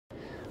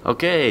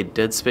Okay,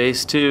 Dead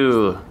Space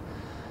 2.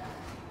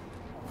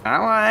 I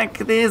like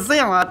the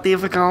Zealot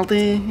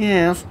difficulty,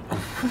 yes.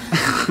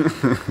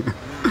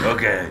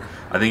 Okay,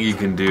 I think you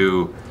can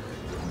do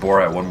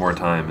Borat one more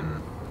time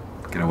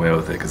and get away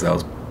with it, because that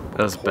was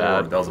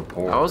bad. That was a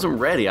poor. I wasn't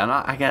ready.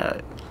 I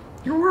got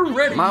You were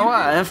ready. my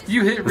wife.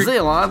 You hit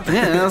Zealot,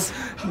 yes.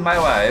 My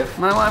wife.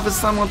 My wife is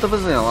somewhat of a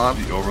Zealot.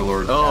 The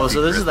Overlord. Oh, Kathy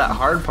so this is Griffin. that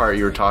hard part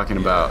you were talking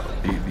about.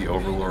 The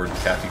Overlord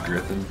Kathy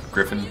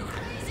Griffin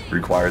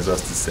requires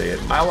us to say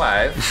it. My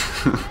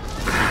wife.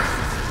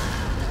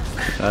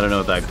 I don't know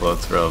what that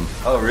quote's from.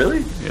 Oh,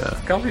 really? Yeah.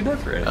 Company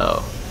different.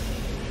 Oh.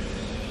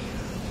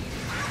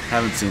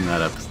 Haven't seen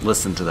that episode.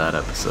 Listened to that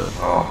episode.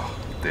 Oh,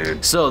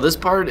 dude. So this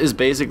part is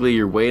basically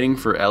you're waiting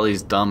for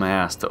Ellie's dumb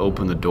ass to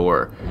open the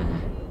door.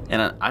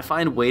 And I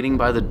find waiting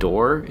by the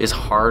door is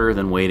harder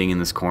than waiting in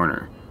this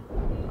corner.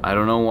 I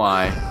don't know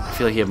why. I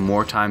feel like you have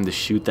more time to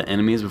shoot the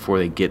enemies before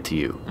they get to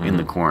you in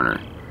the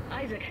corner.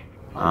 Isaac,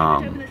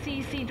 open the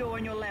CC door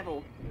on your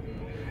level.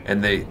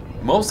 And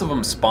most of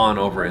them spawn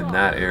over in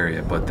that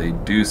area, but they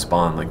do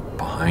spawn like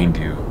behind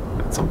you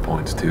at some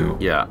points too.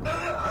 Yeah.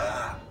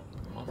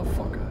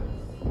 Motherfucker.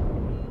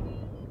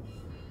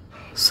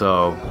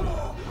 So,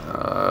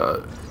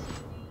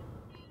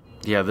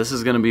 yeah, this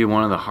is going to be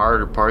one of the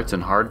harder parts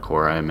in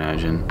hardcore, I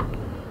imagine.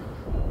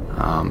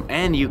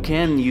 And you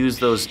can use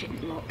those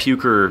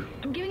puker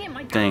I'm giving it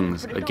my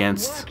things but it's not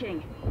against.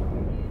 working.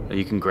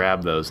 You can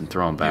grab those and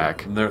throw them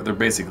back. They're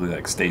basically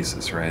like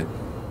stasis, right?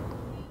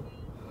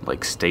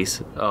 Like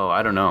stasis? Oh,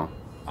 I don't know.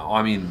 Oh,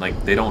 I mean,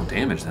 like they don't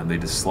damage them; they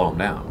just slow them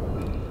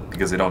down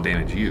because they don't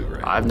damage you,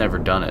 right? I've never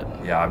done it.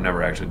 Yeah, I've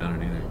never actually done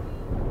it either.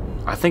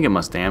 I think it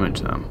must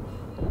damage them.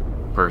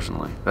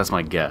 Personally, that's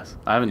my guess.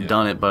 I haven't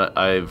done it, but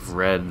I've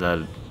read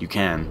that you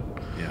can,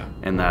 Yeah.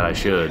 and that I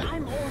should.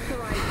 I'm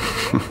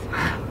authorized.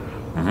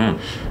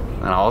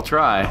 And I'll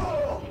try.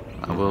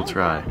 I will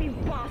try. You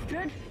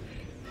bastard.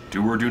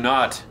 Do or do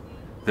not.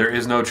 There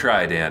is no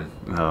try, Dan.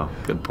 Oh,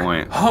 good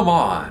point. Come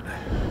on.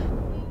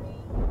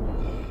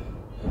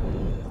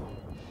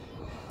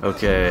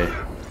 Okay.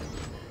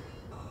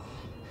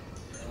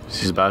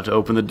 She's about to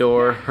open the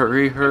door.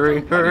 Hurry,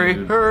 hurry, hurry,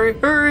 hurry,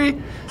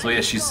 hurry. So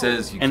yeah, she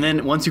says. And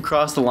then once you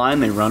cross the line,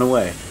 they run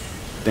away.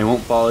 They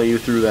won't follow you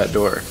through that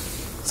door.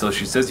 So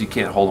she says you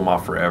can't hold them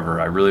off forever.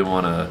 I really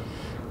want to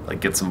like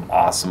get some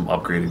awesome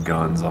upgraded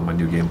guns on my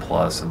New Game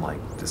Plus and like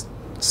just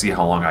see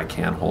how long I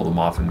can hold them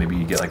off, and maybe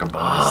you get like a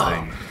bonus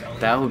thing.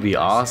 That would be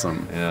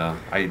awesome. Yeah,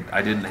 I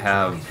didn't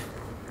have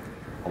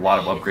a lot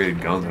of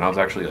upgraded guns, and I was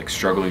actually like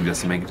struggling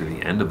just to make it to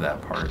the end of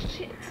that part,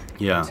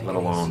 Yeah, let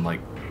alone like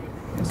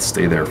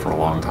stay there for a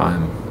long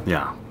time.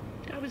 yeah.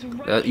 I was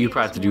You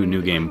probably have to do a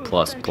New Game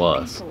Plus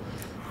Plus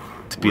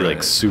to be like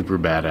Right. super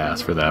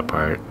badass for that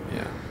part.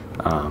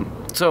 Yeah.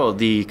 So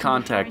the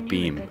contact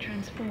beam,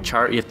 you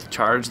have to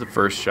charge the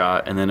first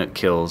shot, and then it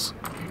kills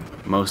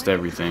most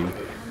everything.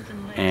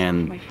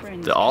 And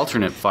the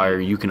alternate fire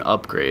you can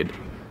upgrade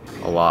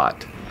a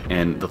lot.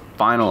 And the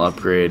final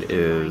upgrade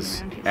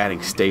is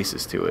adding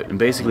stasis to it. And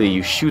basically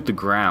you shoot the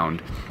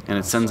ground, and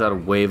it sends out a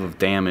wave of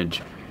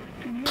damage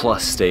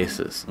plus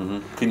stasis.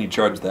 Can you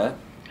charge that?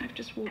 I've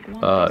just walked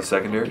one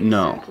Secondary?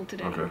 No.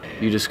 Okay.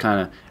 You just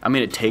kind of, I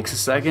mean, it takes a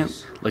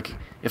second. Like,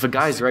 if a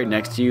guy's right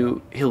next to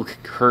you, he'll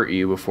hurt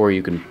you before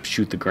you can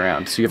shoot the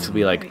ground. So you have to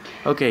be like,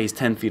 okay, he's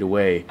 10 feet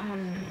away.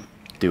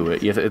 Do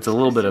it. It's a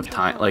little bit of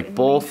time. Like,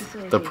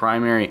 both the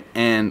primary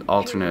and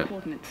alternate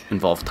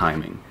involve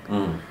timing.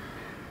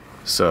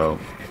 So,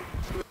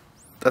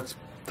 that's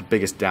the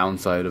biggest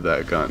downside of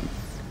that gun.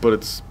 But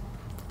it's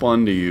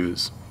fun to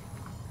use.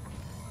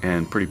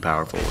 And pretty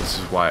powerful. This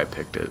is why I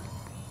picked it.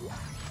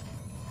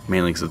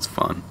 Mainly because it's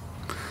fun.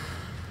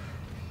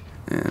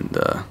 And,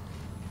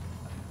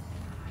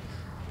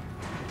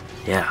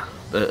 yeah.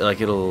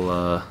 Like, it'll,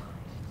 I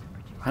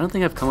don't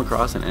think I've come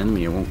across an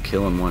enemy it won't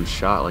kill in one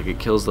shot. Like, it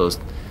kills those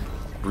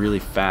really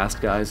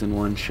fast guys in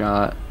one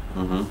shot.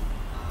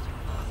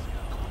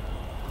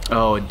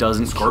 Oh, it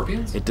doesn't.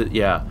 Scorpions?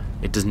 Yeah.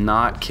 It does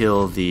not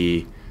kill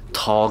the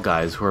tall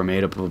guys who are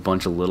made up of a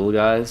bunch of little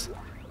guys.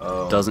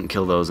 Doesn't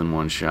kill those in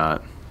one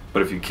shot.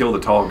 But if you kill the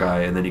tall guy,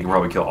 and then you can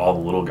probably kill all the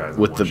little guys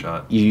in With one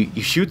shot.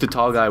 you shoot the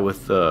tall guy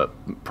with the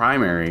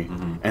primary,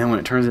 and then when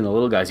it turns into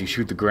little guys, you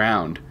shoot the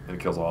ground. And it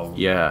kills all of them.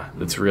 Yeah,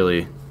 that's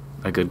really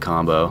a good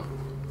combo.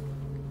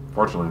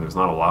 Fortunately, there's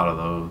not a lot of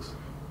those.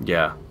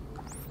 Yeah.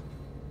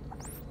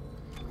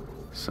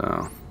 So,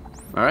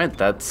 all right,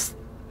 that's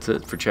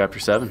it for Chapter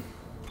 7.